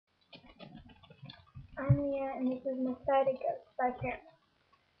I'm Mia, and this is Misguided by Paramore.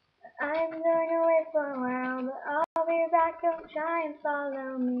 I'm going away for a while, but I'll be back. Don't try and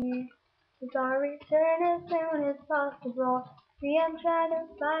follow me. Cause I'll return as soon as possible. See, I'm trying to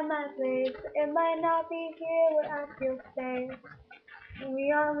find my place. It might not be here where I feel safe.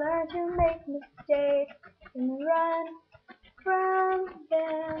 We all learn to make mistakes and run from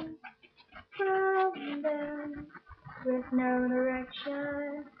them, with no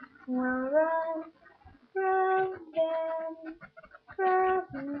direction. We'll run from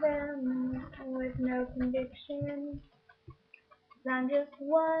them with no conviction. 'Cause I'm just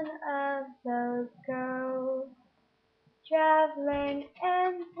one of those ghosts traveling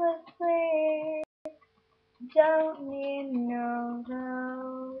endlessly. Don't need no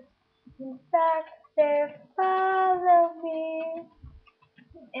roads. In fact, they follow me,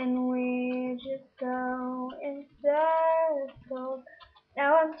 and we just go in circles.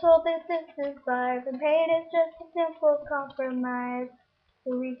 Now I'm told that this is life, and pain is just a simple compromise.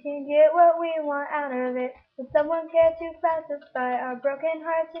 So we can get what we want out of it. But someone care to pacify our broken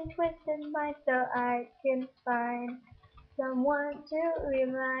hearts and twisted minds, so I can find someone to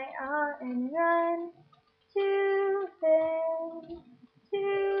rely on and run to them.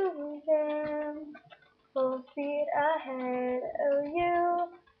 Full speed ahead. Oh, you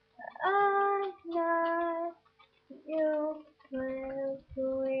are not useless.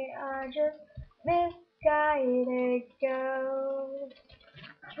 We are just misguided ghosts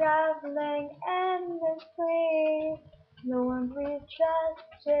traveling endlessly. The ones we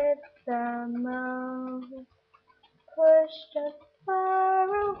trusted the most pushed us far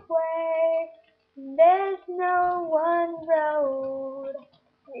away. There's no one road.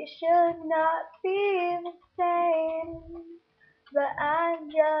 We should not be the same. But I'm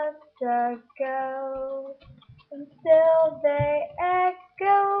just a ghost, and still they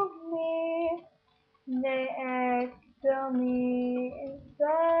echo me. They echo me in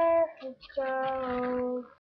circles.